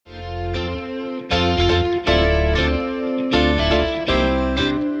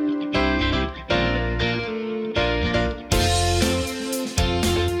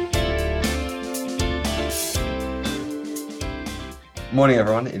morning,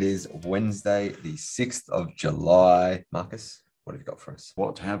 everyone. It is Wednesday, the 6th of July. Marcus, what have you got for us?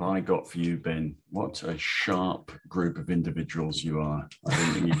 What have I got for you, Ben? What a sharp group of individuals you are. I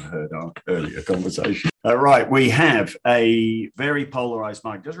don't think you've heard our earlier conversation. Right, we have a very polarized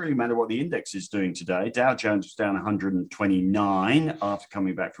market. It doesn't really matter what the index is doing today. Dow Jones was down 129 after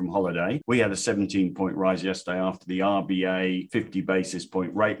coming back from holiday. We had a 17-point rise yesterday after the RBA 50 basis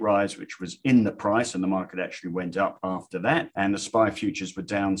point rate rise, which was in the price, and the market actually went up after that. And the SPI futures were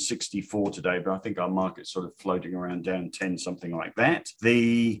down 64 today, but I think our market's sort of floating around down 10, something like that.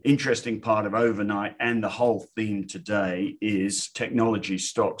 The interesting part of overnight and the whole theme today is technology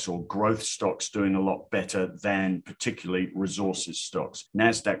stocks or growth stocks doing a lot better than particularly resources stocks.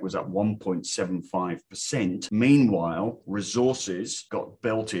 NASDAQ was up 1.75%. Meanwhile, resources got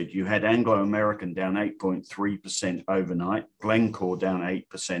belted. You had Anglo American down 8.3% overnight, Glencore down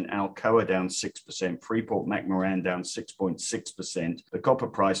 8%, Alcoa down 6%, Freeport McMoran down 6.6%, the copper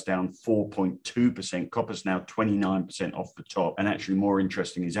price down 4.2%. Copper's now 29% off the top. And actually more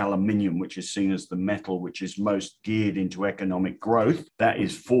interesting is aluminium, which is seen as the metal which is most geared into economic growth. That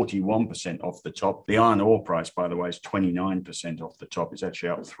is 41% off the top. The iron ore price, by the way, is 29% off the top. It's actually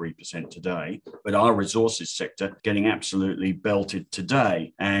up 3% today. But our resources sector getting absolutely belted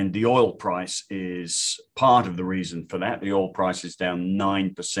today. And the oil price is part of the reason for that. The oil price is down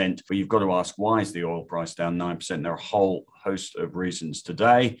 9%. But you've got to ask, why is the oil price down 9%? There are a whole host of reasons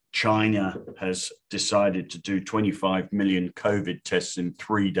today. China has decided to do 25 million COVID tests in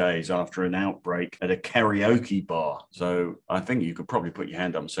 3 days after an outbreak at a karaoke bar. So I think you could probably put your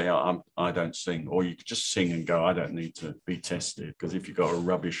hand up and say, I don't sing. Or you could just sing and go, I don't need to be tested. Because if you've got a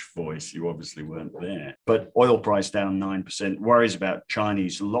rubbish voice, you obviously weren't there. But oil price down 9%, worries about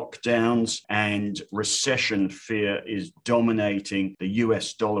Chinese lockdowns, and recession fear is dominating. The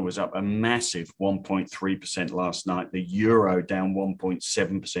US dollar was up a massive 1.3% last night. The euro down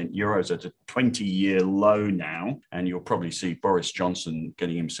 1.7%. Euro's at a 20-year low now. And you'll probably see Boris Johnson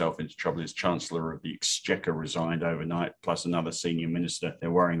getting himself into trouble as Chancellor of the Exchequer resigned overnight, plus another senior minister.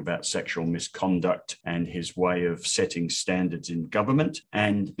 They're worrying about sexual misconduct and his way of setting standards in government.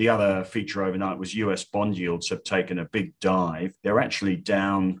 And the other feature overnight was US bond yields have taken a big dive. They're actually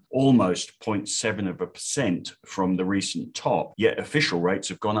down almost 0.7% from the recent top, yet official rates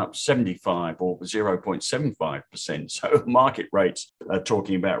have gone up 75 or 0.75%. So market rates are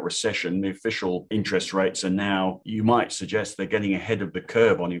talking about recession. The official interest rates are now, you might suggest they're getting ahead of the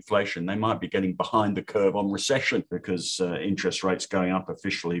curve on inflation. They might be getting behind the curve on recession because interest rates going up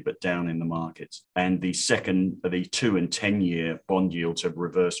officially, but down in the markets. And the 2 and 10 year bond yields have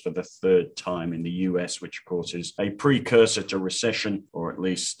reversed for the third time in the US, which of course is a precursor to recession, or at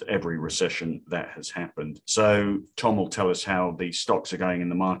least every recession that has happened. So Tom will tell us how the stocks are going in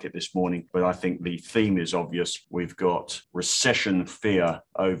the market this morning, but I think the theme is obvious. We've got recession fear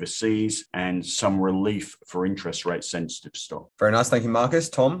overseas and some relief for interest rate sensitive stock. Very nice. Thank you, Marcus.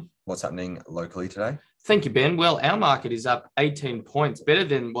 Tom, what's happening locally today? Thank you, Ben. Well, our market is up 18 points, better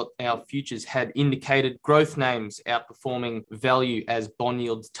than what our futures had indicated. Growth names outperforming value as bond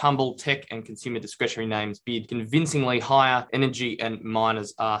yields tumble. Tech and consumer discretionary names bid convincingly higher. Energy and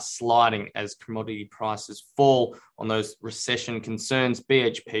miners are sliding as commodity prices fall on those recession concerns.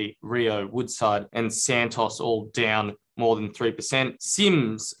 BHP, Rio, Woodside and Santos all down more than 3%.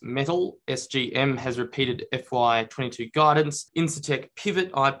 Sims Metal, SGM, has repeated FY22 guidance. Incitec Pivot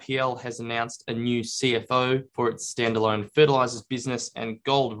IPL has announced a new CFO for its standalone fertilizers business, and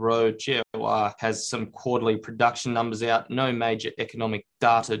Gold Road GOR has some quarterly production numbers out. No major economic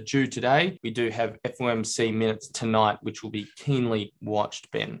data due today. We do have FOMC minutes tonight, which will be keenly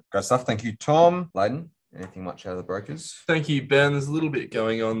watched, Ben. Great stuff. Thank you, Tom. Layden, anything much out of the brokers? Thank you, Ben. There's a little bit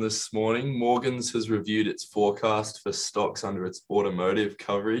going on this morning. Morgans has reviewed its forecast for stocks under its automotive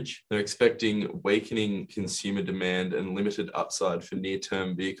coverage. They're expecting weakening consumer demand and limited upside for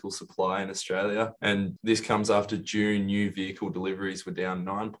near-term vehicle supply in Australia. And this comes after June new vehicle deliveries were down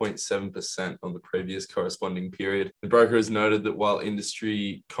 9.7% on the previous corresponding period. The broker has noted that while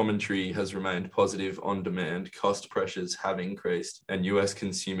industry commentary has remained positive on demand, cost pressures have increased and US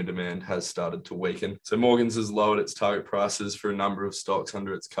consumer demand has started to weaken. So Morgans has lowered its target prices for a number of stocks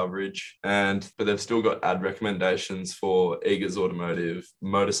under its coverage, but they've still got ad recommendations for Eagers Automotive,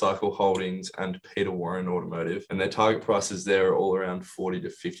 Motorcycle Holdings, and Peter Warren Automotive. And their target prices there are all around 40 to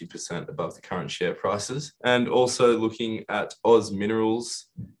 50% above the current share prices. And also looking at Oz Minerals,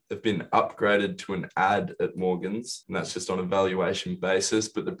 have been upgraded to an add at Morgans, and that's just on a valuation basis,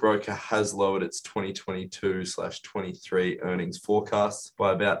 but the broker has lowered its 2022/23 earnings forecasts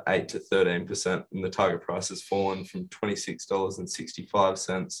by about 8 to 13%, and the target price has fallen from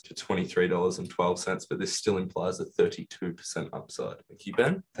 $26.65 to $23.12, but this still implies a 32% upside. Thank you,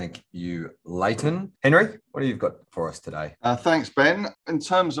 Ben. Thank you, Leighton. Henry, what have you got for us today? Thanks, Ben. In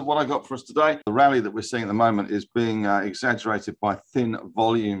terms of what I got for us today, the rally that we're seeing at the moment is being exaggerated by thin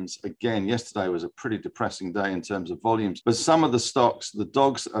volumes. Again, yesterday was a pretty depressing day in terms of volumes, but some of the stocks, the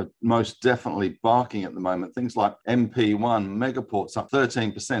dogs are most definitely barking at the moment. Things like MP1, Megaport's up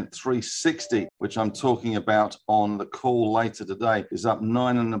 13%, 360, which I'm talking about on the call later today, is up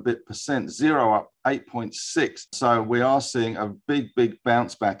 9 and a bit percent, Zero up 8.6. So we are seeing a big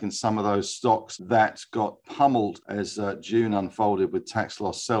bounce back in some of those stocks that got pummeled as June unfolded with tax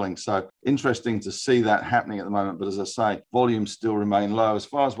loss selling. So interesting to see that happening at the moment. But as I say, volumes still remain low. As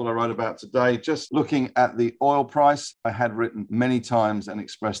far as what I wrote about today, just looking at the oil price, I had written many times and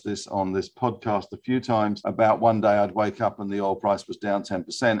expressed this on this podcast a few times about one day I'd wake up and the oil price was down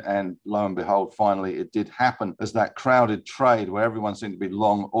 10%. And lo and behold, finally it did happen as that crowded trade where everyone seemed to be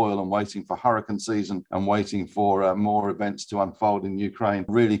long oil and waiting for hurricane season and waiting for more events to unfold in Ukraine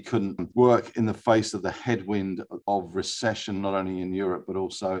really couldn't work in the face of the headwind of recession, not only in Europe, but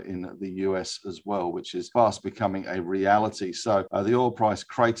also in the US as well, which is fast becoming a reality. So the oil price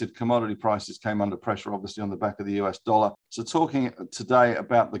cratered, commodity prices came under pressure, obviously on the back of the US dollar. So talking today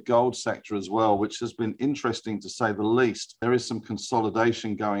about the gold sector as well, which has been interesting to say the least. There is some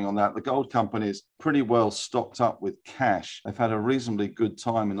consolidation going on that. The gold companies pretty well stocked up with cash. They've had a reasonably good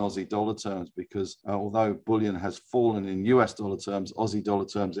time in Aussie dollar terms because although bullion has fallen in US dollar terms, Aussie dollar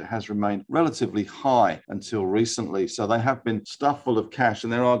terms, it has remained relatively high until recently. So they have been stuffed full of cash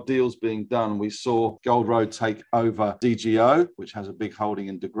and there are deals being done. We saw Gold Road take over DGO, which has a big holding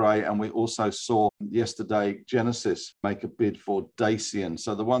in De Grey. And we also saw yesterday Genesis make a bid for Dacian.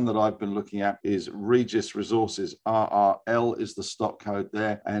 So the one that I've been looking at is Regis Resources. RRL is the stock code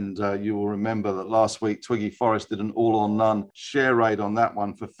there. And you will remember that last week, Twiggy Forrest did an all or none share raid on that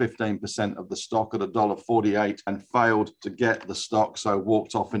one for 15% of the stock at $1.48 and failed to get the stock, so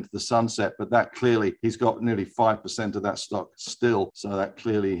walked off into the sunset. But that clearly, he's got nearly 5% of that stock still, so that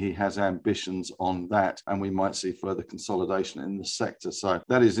clearly he has ambitions on that, and we might see further consolidation in the sector. So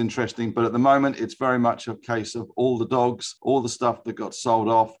that is interesting, but at the moment, it's very much a case of all the dogs, all the stuff that got sold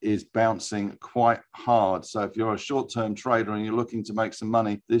off is bouncing quite hard. So if you're a short-term trader and you're looking to make some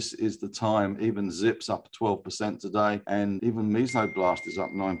money, this is the time. Even Zip's up 12% today, and even Mesoblast is up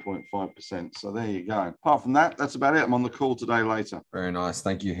 9.5%. So there you go. Apart from that, that's about it. I'm on the call today later. Very nice.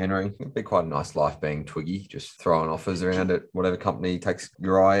 Thank you, Henry. It'd be quite a nice life being Twiggy, just throwing offers around at whatever company takes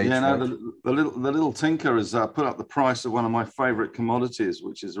your eye. Yeah, no, the little tinker has put up the price of one of my favorite commodities,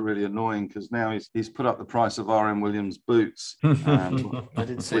 which is really annoying because now he's put up the price of RM Williams boots, I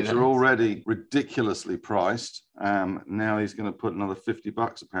didn't see which that. are already ridiculously priced. Now he's going to put another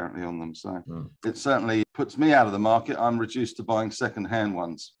 $50 apparently on them. So it certainly puts me out of the market. I'm reduced to buying second-hand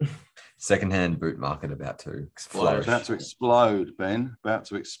ones. Second-hand boot market about to explode. About to explode, Ben. About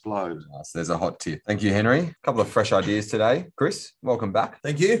to explode. Nice. There's a hot tip. Thank you, Henry. A couple of fresh ideas today. Chris, welcome back.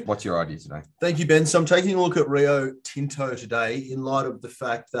 Thank you. What's your idea today? Thank you, Ben. So I'm taking a look at Rio Tinto today in light of the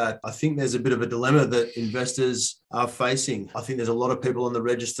fact that I think there's a bit of a dilemma that investors are facing. I think there's a lot of people on the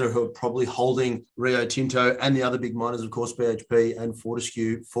register who are probably holding Rio Tinto and the other big miners, of course, BHP and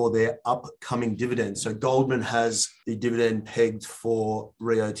Fortescue, for their upcoming dividends. So Goldman has the dividend pegged for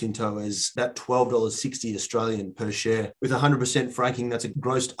Rio Tinto as that $12.60 Australian per share. With 100% franking, that's a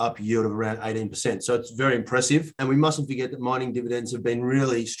grossed up yield of around 18%. So it's very impressive. And we mustn't forget that mining dividends have been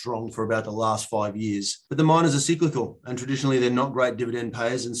really strong for about the last 5 years. But the miners are cyclical and traditionally they're not great dividend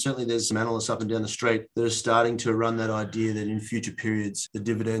payers. And certainly there's some analysts up and down the street that are starting to run that idea that in future periods, the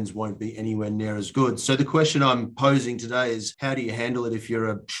dividends won't be anywhere near as good. So the question I'm posing today is, how do you handle it if you're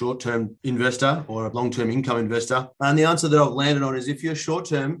a short-term investor or a long-term income investor? And the answer that I've landed on is if you're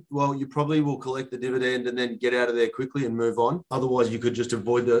short-term, well, you probably will collect the dividend and then get out of there quickly and move on. Otherwise, you could just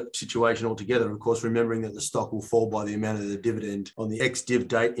avoid the situation altogether. Of course, remembering that the stock will fall by the amount of the dividend on the ex-div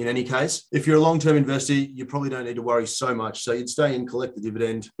date in any case. If you're a long-term investor, you probably don't need to worry so much. So you'd stay in, collect the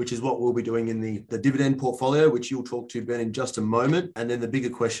dividend, which is what we'll be doing in the dividend portfolio, which you'll talk to, Ben, in just a moment. And then the bigger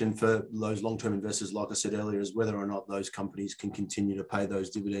question for those long-term investors, like I said earlier, is whether or not those companies can continue to pay those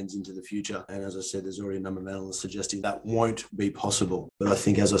dividends into the future. And as I said, there's already a number of analysts suggesting that won't be possible. But I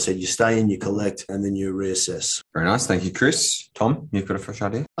think, as I said, you stay in, you collect, and then you reassess. Very nice. Thank you, Chris. Tom, you've got a fresh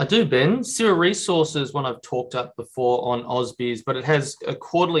idea? I do, Ben. Sierra Resources, one I've talked up before on Ausbiz, but it has a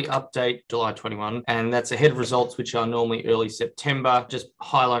quarterly update, July 21, and that's ahead of results, which are normally early September, just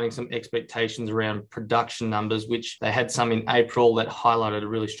highlighting some expectations around production numbers, which they had some in April that highlighted a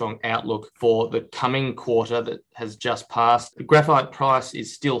really strong outlook for the coming quarter that has just passed. The graphite price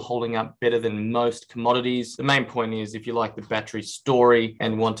is still holding up better than most commodities. The main point is if you like the battery story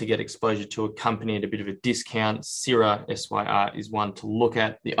and want to get exposure to a company at a bit of a discount, Sierra SYR is one to look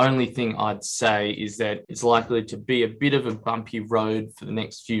at. The only thing I'd say is that it's likely to be a bit of a bumpy road for the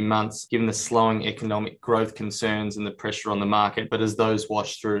next few months, given the slowing economic growth concerns and the pressure on the market. But as those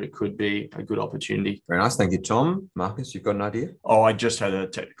wash through, it could be a good opportunity. Very nice. Thank you, Tom. Marcus, you've got an idea? Oh, I just had a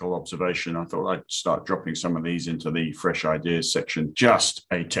technical observation. I thought I'd start dropping some of these into the fresh ideas section. Just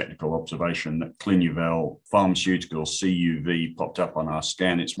a technical observation that Clinuvel Pharmaceuticals CUV popped up on our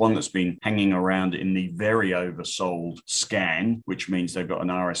scan. It's one that's been hanging around in the very oversold scan, which means they've got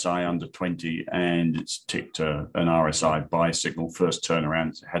an RSI under 20 and it's ticked an RSI buy signal. First turnaround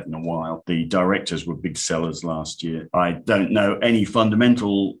it's had in a while. The directors were big sellers last year. I don't know any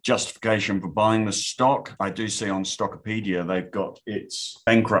fundamental justification for buying the stock. I do see on Stockopedia they've got its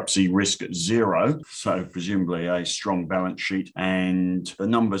bankruptcy risk at 0, so presumably a strong balance sheet, and the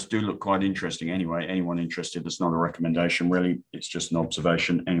numbers do look quite interesting anyway. Anyone interested, it's not a recommendation really, it's just an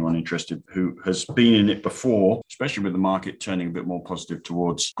observation. Anyone interested who has been in it before, especially with the market turning a bit more positive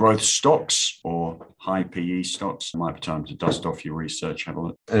towards growth stocks or high PE stocks, it might be time to dust off your research, have a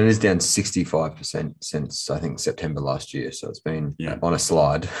look. And it is down 65% since I think September last year. So it's been on a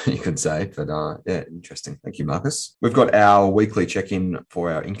slide, you could say. But yeah, interesting. Thank you, Marcus. We've got our weekly check-in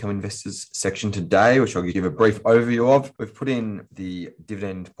for our income investors section today, which I'll give a brief overview of. We've put in the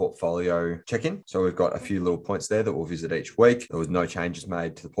dividend portfolio check-in. So we've got a few little points there that we'll visit each week. There was no changes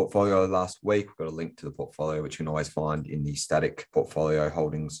made to the portfolio last week. We've got a link to the portfolio, which you can always find in the static portfolio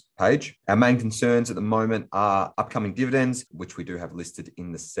holdings page. Our main concerns at the moment are upcoming dividends, which we do have listed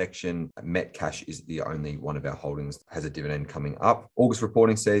in the section. Metcash is the only one of our holdings that has a dividend coming up. August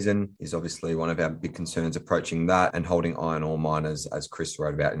reporting season is obviously one of our big concerns approaching that, and holding iron ore miners, as Chris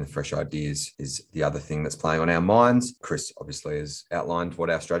wrote about in the Fresh Ideas, is the other thing that's playing on our minds. Chris obviously has outlined what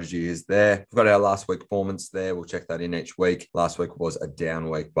our strategy is there. We've got our last week performance there. We'll check that in each week. Last week was a down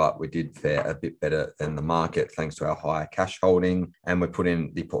week, but we did fare a bit better than the market thanks to our higher cash holding. And we put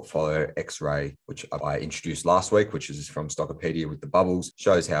in the portfolio X-ray, which I introduced last week, which is from Stockopedia with the bubbles,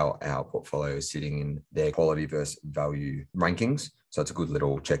 shows how our portfolio is sitting in their quality versus value rankings. So it's a good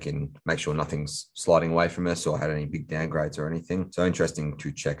little check-in, make sure nothing's sliding away from us or had any big downgrades or anything. So interesting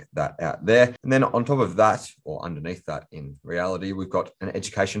to check that out there. And then on top of that, or underneath that in reality, we've got an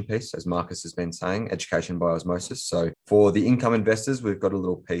education piece, as Marcus has been saying, education by osmosis. So for the income investors, we've got a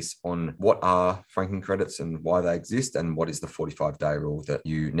little piece on what are franking credits and why they exist, and what is the 45-day rule that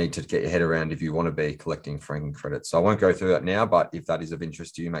you need to get your head around if you want to be collecting franking credits. So I won't go through that now, but if that is of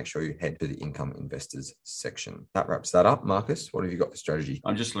interest to you, make sure you head to the income investors section. That wraps that up. Marcus, what have you got for strategy?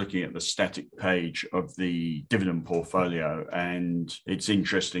 I'm just looking at the static page of the dividend portfolio, and it's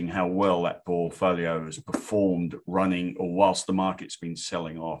interesting how well that portfolio has performed running, or whilst the market's been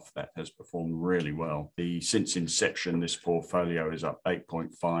selling off, that has performed really well. Since inception, this portfolio is up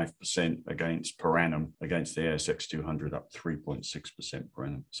 8.5% against per annum, against the ASX 200 up 3.6% per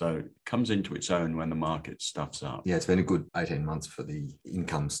annum. So it comes into its own when the market stuffs up. Yeah, it's been a good 18 months for the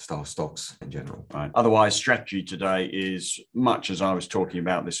income style stocks in general. Right. Otherwise, strategy today is much as I was talking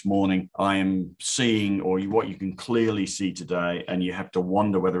about this morning. I am seeing, or what you can clearly see today, and you have to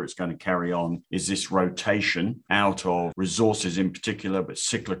wonder whether it's going to carry on, is this rotation out of resources in particular, but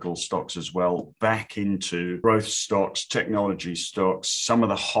cyclical stocks as well, back into growth stocks, technology stocks, some of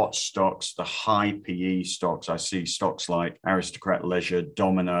the hot stocks, the high PE stocks. I see stocks like Aristocrat Leisure,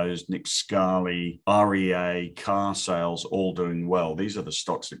 Domino's, Nick Scali, REA, Car Sales, all doing well. These are the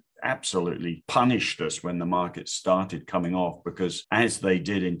stocks that absolutely punished us when the market started coming off, because as they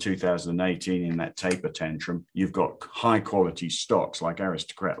did in 2018 in that taper tantrum, you've got high quality stocks like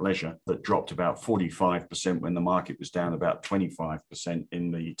Aristocrat Leisure that dropped about 45% when the market was down about 25%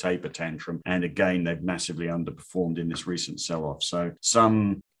 in the taper tantrum. And again, they've massively underperformed in this recent sell-off. So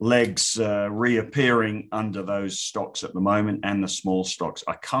some legs reappearing under those stocks at the moment, and the small stocks.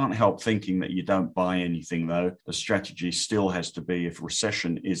 I can't help thinking that you don't buy anything though. The strategy still has to be, if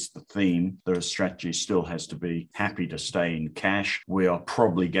recession is the theme, the strategy still has to be happy to stay in cash. We are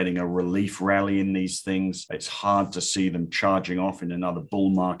probably getting a relief rally in these things. It's hard to see them charging off in another bull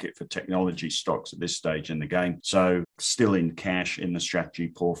market for technology stocks at this stage in the game. So still in cash in the strategy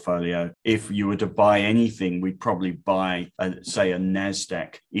portfolio. If you were to buy anything, we'd probably buy, say, a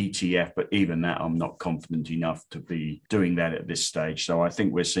NASDAQ ETF, but even that, I'm not confident enough to be doing that at this stage. So I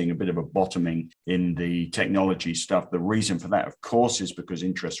think we're seeing a bit of a bottoming in the technology stuff. The reason for that, of course, is because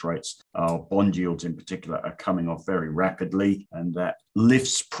interest rates, bond yields in particular, are coming off very rapidly, and that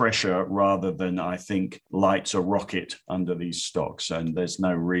lifts pressure rather than, I think, lights a rocket under these stocks. And there's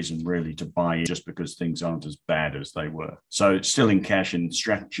no reason really to buy in just because things aren't as bad as they were. So still in cash and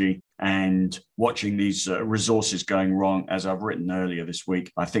strategy, and watching these resources going wrong. As I've written earlier this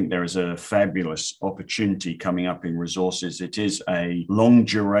week, I think there is a fabulous opportunity coming up in resources. It is a long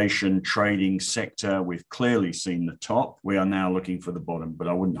duration trading sector. We've clearly seen the top. We are now looking for the bottom, but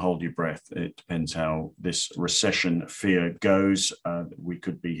I wouldn't hold your breath. It depends how this recession fear goes. We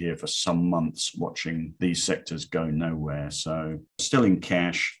could be here for some months watching these sectors go nowhere. So still in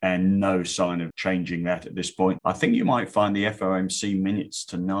cash and no sign of changing that at this point. I think you might find the FOMC minutes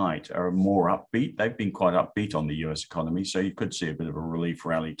tonight are more upbeat. They've been quite upbeat on the US economy, so you could see a bit of a relief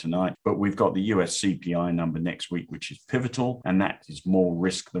rally tonight. But we've got the US CPI number next week, which is pivotal, and that is more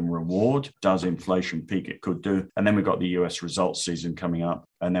risk than reward. Does inflation peak? It could do. And then we've got the US results season coming up,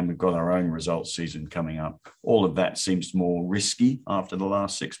 and then we've got our own results season coming up. All of that seems more risky after the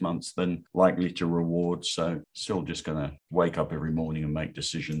last 6 months than likely to reward. So still just going to wake up every morning and make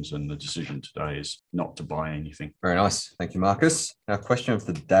decisions, and the decision today is not to buy anything. Very nice. Thank you, Marcus. Our question of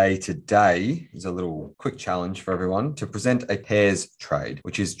the day today is a little quick challenge for everyone to present a pairs trade,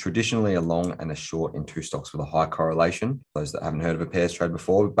 which is traditionally a long and a short in two stocks with a high correlation. Those that haven't heard of a pairs trade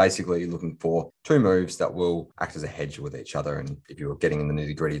before, basically looking for two moves that will act as a hedge with each other. And if you're getting in the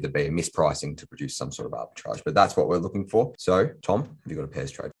nitty-gritty, there'd be a mispricing to produce some sort of arbitrage. But that's what we're looking for. So, Tom, have you got a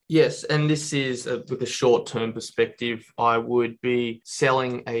pairs trade? Yes, and this is with a short-term perspective. I would be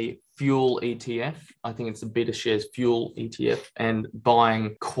selling a fuel ETF. I think it's the BetaShares fuel ETF, and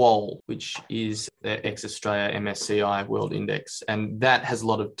buying Qual, which is the ex-Australia MSCI World Index. And that has a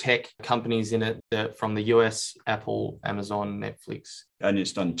lot of tech companies in it from the US, Apple, Amazon, Netflix. And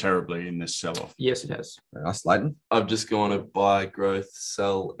it's done terribly in this sell-off. Yes, it has. Very nice. Leighton? I've just gone a buy growth,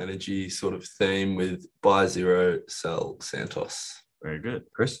 sell energy sort of theme with buy zero, sell Santos. Very good.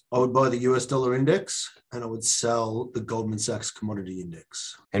 Chris? I would buy the US dollar index and I would sell the Goldman Sachs commodity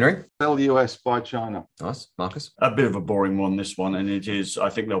index. Henry? Sell US, buy China. Nice. Marcus? A bit of a boring one, this one, and it is, I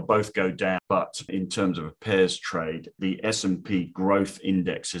think they'll both go down. But in terms of a pairs trade, the S&P Growth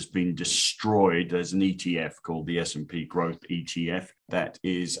Index has been destroyed. There's an ETF called the S&P Growth ETF. That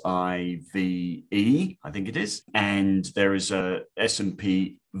is IVE, I think it is. And there is a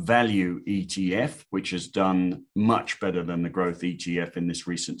S&P Value ETF, which has done much better than the growth ETF in this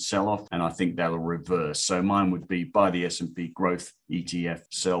recent sell-off. And I think that'll reverse. So mine would be buy the S&P Growth ETF,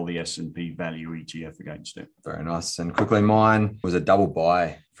 sell the S&P Value ETF against it. Very nice. And quickly, mine was a double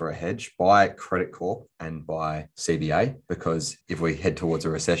buy for a hedge. Buy Credit Corp and buy CBA, because if we head towards a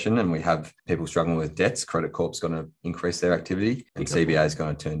recession and we have people struggling with debts, Credit Corp's going to increase their activity and CBA is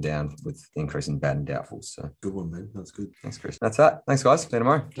going to turn down with increase in bad and doubtful. So good one, man. That's good. Thanks, Chris. That's that. Thanks, guys. See you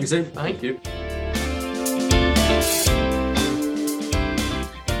tomorrow. Thanks, Steve. Thank you.